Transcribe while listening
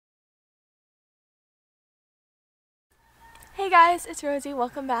Hey guys, it's Rosie.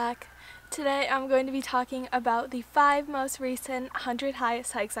 Welcome back. Today I'm going to be talking about the 5 most recent 100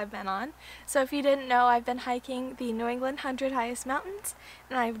 highest hikes I've been on. So if you didn't know, I've been hiking the New England 100 highest mountains,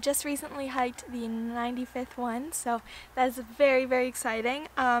 and I've just recently hiked the 95th one, so that is very, very exciting.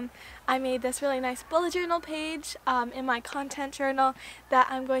 I made this really nice bullet journal page in my content journal that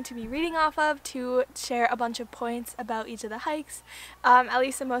I'm going to be reading off of to share a bunch of points about each of the hikes, at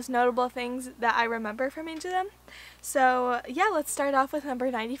least the most notable things that I remember from each of them. So yeah, let's start off with number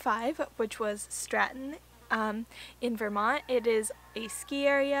 95, which was Stratton in Vermont. It is a ski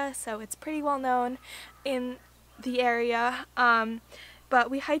area, so it's pretty well known in the area, but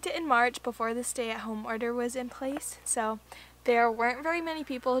we hiked it in March before the stay-at-home order was in place, so there weren't very many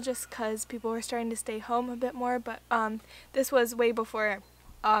people just because people were starting to stay home a bit more, but this was way before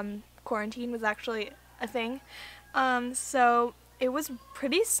quarantine was actually a thing. So it was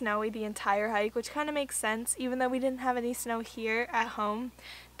pretty snowy the entire hike, which kind of makes sense. Even though we didn't have any snow here at home,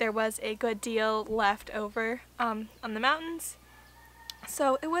 there was a good deal left over on the mountains.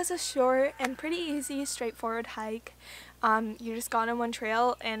 So it was a short and pretty easy, straightforward hike. You just got on one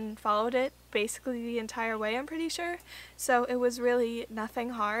trail and followed it basically the entire way, I'm pretty sure. So it was really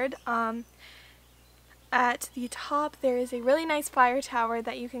nothing hard. At the top there is a really nice fire tower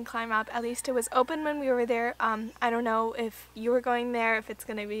that you can climb up. At least it was open when we were there. I don't know if you were going there, if it's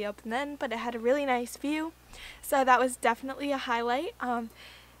going to be open then, but it had a really nice view. So that was definitely a highlight.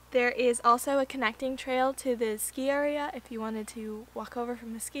 There is also a connecting trail to the ski area if you wanted to walk over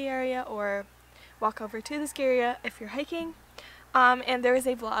from the ski area or walk over to the ski area if you're hiking. And there is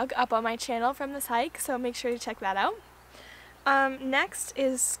a vlog up on my channel from this hike, so make sure to check that out. Next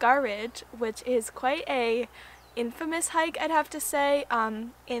is Scar Ridge, which is quite a infamous hike, I'd have to say,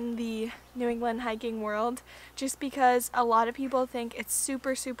 in the New England hiking world, just because a lot of people think it's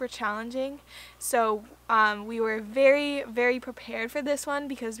super challenging. So we were very, very prepared for this one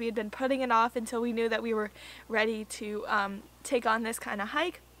because we had been putting it off until we knew that we were ready to take on this kind of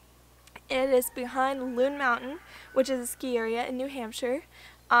hike. It is behind Loon Mountain, which is a ski area in New Hampshire,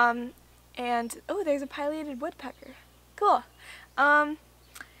 and oh, there's a pileated woodpecker. Cool.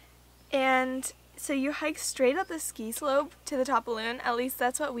 And so you hike straight up the ski slope to the top of Loon. At least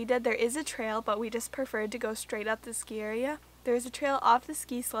that's what we did. There is a trail, but we just preferred to go straight up the ski area. There's a trail off the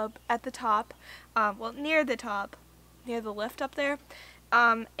ski slope at the top, well, near the top, near the lift up there.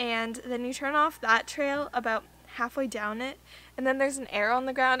 And then you turn off that trail about halfway down it, and then there's an arrow on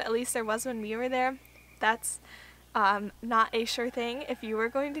the ground. At least there was when we were there. That's not a sure thing if you were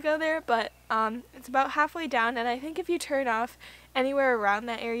going to go there, but it's about halfway down, and I think if you turn off anywhere around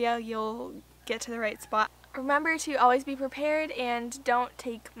that area, you'll get to the right spot. Remember to always be prepared and don't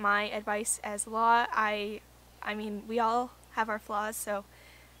take my advice as law. I mean, we all have our flaws, so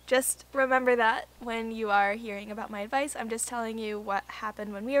just remember that when you are hearing about my advice. I'm just telling you what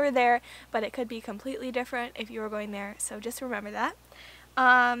happened when we were there, but it could be completely different if you were going there, so just remember that.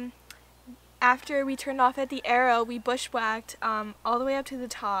 After we turned off at the arrow, we bushwhacked all the way up to the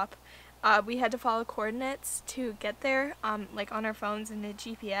top. We had to follow coordinates to get there, like on our phones and the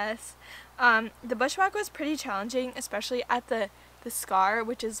GPS. The bushwhack was pretty challenging, especially at the Scar,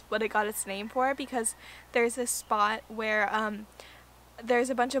 which is what it got its name for, because there's this spot where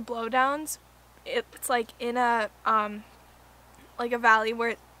there's a bunch of blowdowns. It's like in a valley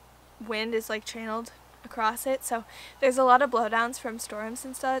where wind is like channeled across it, so there's a lot of blowdowns from storms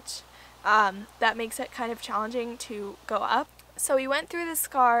and such. That makes it kind of challenging to go up. So we went through the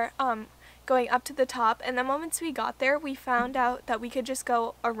Scar, going up to the top, and the moments we got there, we found out that we could just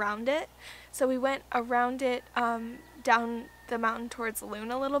go around it. So we went around it down the mountain towards Loon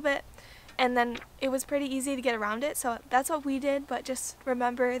a little bit, and then it was pretty easy to get around it, so that's what we did, but just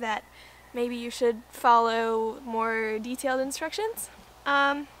remember that maybe you should follow more detailed instructions.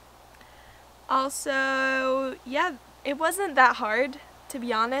 Also, yeah, it wasn't that hard, to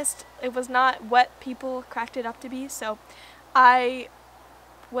be honest. It was not what people cracked it up to be, so I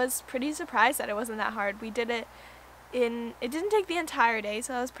was pretty surprised that it wasn't that hard. We did it it didn't take the entire day,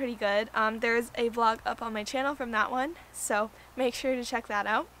 so that was pretty good. There's a vlog up on my channel from that one, so make sure to check that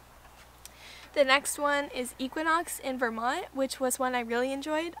out. The next one is Equinox in Vermont, which was one I really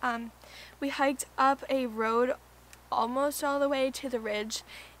enjoyed. We hiked up a road almost all the way to the ridge.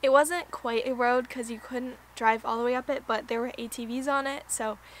 It wasn't quite a road because you couldn't drive all the way up it, but there were ATVs on it,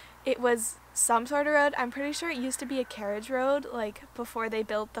 so it was some sort of road. I'm pretty sure it used to be a carriage road, like before they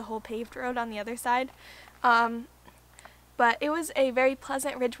built the whole paved road on the other side. But it was a very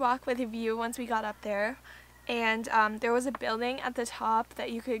pleasant ridge walk with a view once we got up there. And there was a building at the top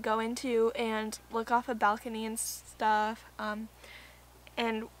that you could go into and look off a balcony and stuff.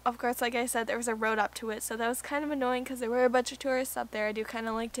 And of course, like I said, there was a road up to it, so that was kind of annoying because there were a bunch of tourists up there. I do kind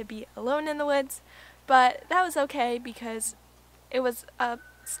of like to be alone in the woods, but that was okay because it was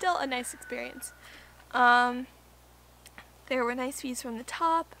still a nice experience. There were nice views from the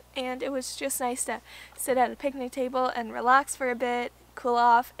top, and it was just nice to sit at a picnic table and relax for a bit, cool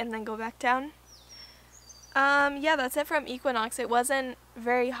off, and then go back down. Yeah, that's it from Equinox. It wasn't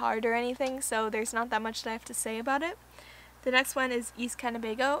very hard or anything, so there's not that much that I have to say about it. The next one is East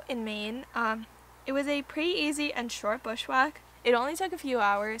Kennebago in Maine. It was a pretty easy and short bushwhack. It only took a few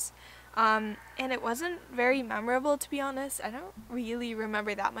hours, and it wasn't very memorable, to be honest. I don't really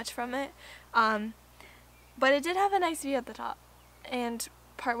remember that much from it, but it did have a nice view at the top, and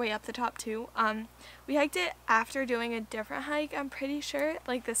partway up the top too. We hiked it after doing a different hike, I'm pretty sure,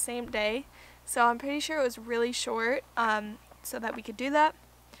 like the same day, so I'm pretty sure it was really short, so that we could do that.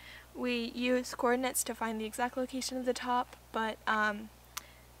 We used coordinates to find the exact location of the top, but I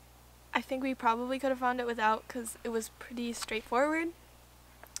think we probably could have found it without because it was pretty straightforward.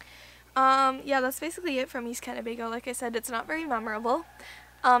 Yeah, that's basically it from East Kennebago. Like I said, it's not very memorable.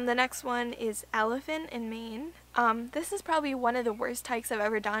 The next one is Elephant in Maine. This is probably one of the worst hikes I've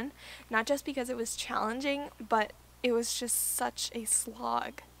ever done, not just because it was challenging, but it was just such a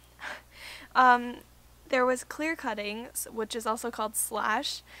slog. There was clear cutting, which is also called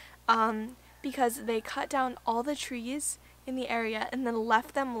slash, because they cut down all the trees in the area and then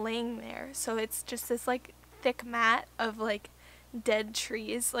left them laying there. So it's just this like thick mat of like dead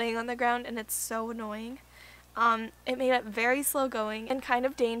trees laying on the ground, and it's so annoying. It made it very slow going and kind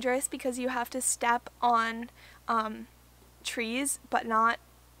of dangerous because you have to step on trees but not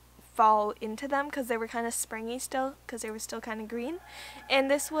fall into them because they were kind of springy still because they were still kind of green.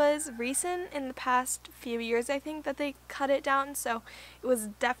 And this was recent, in the past few years I think, that they cut it down, so it was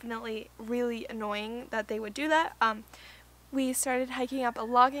definitely really annoying that they would do that. We started hiking up a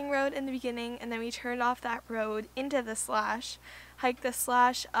logging road in the beginning, and then we turned off that road into the slash, hiked the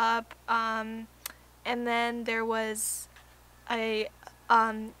slash up, and then there was in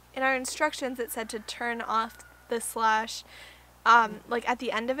our instructions it said to turn off the slash like at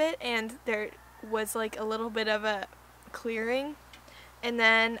the end of it, and there was like a little bit of a clearing, and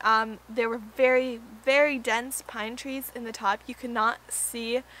then there were very, very dense pine trees in the top. You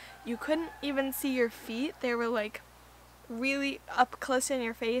couldn't even see your feet. They were like really up close in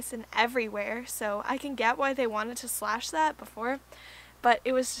your face and everywhere, so I can get why they wanted to slash that before, but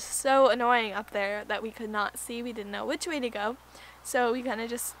it was just so annoying up there that we could not see. We didn't know which way to go, so we kind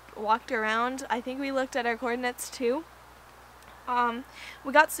of just walked around. I think we looked at our coordinates too.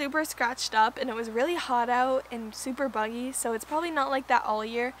 We got super scratched up, and it was really hot out and super buggy, so it's probably not like that all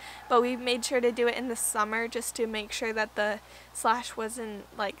year, but we made sure to do it in the summer just to make sure that the slash wasn't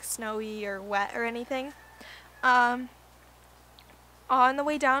like snowy or wet or anything. On the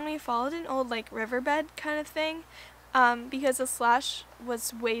way down we followed an old like riverbed kind of thing, because the slash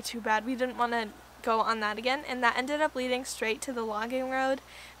was way too bad. We didn't want to go on that again, and that ended up leading straight to the logging road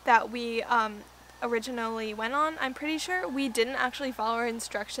that we originally went on. I'm pretty sure we didn't actually follow our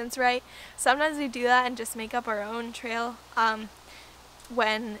instructions right. Sometimes we do that and just make up our own trail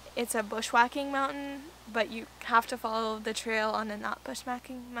when it's a bushwhacking mountain, but you have to follow the trail on a not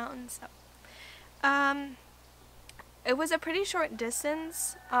bushwhacking mountain. So it was a pretty short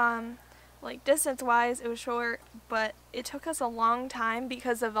distance. Like distance-wise, it was short, but it took us a long time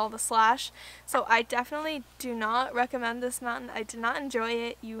because of all the slash. So I definitely do not recommend this mountain. I did not enjoy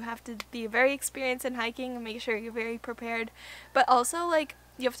it. You have to be very experienced in hiking and make sure you're very prepared. But also, like,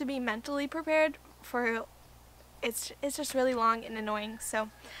 you have to be mentally prepared for it's just really long and annoying. So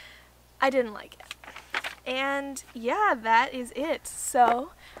I didn't like it. And yeah, that is it.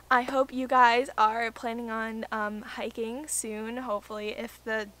 So I hope you guys are planning on hiking soon, hopefully, if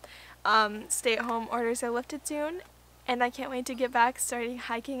the stay-at-home orders are lifted soon, and I can't wait to get back starting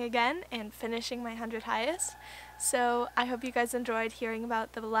hiking again and finishing my 100 highest. So I hope you guys enjoyed hearing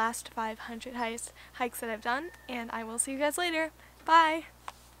about the last 500 highest hikes that I've done, and I will see you guys later. Bye!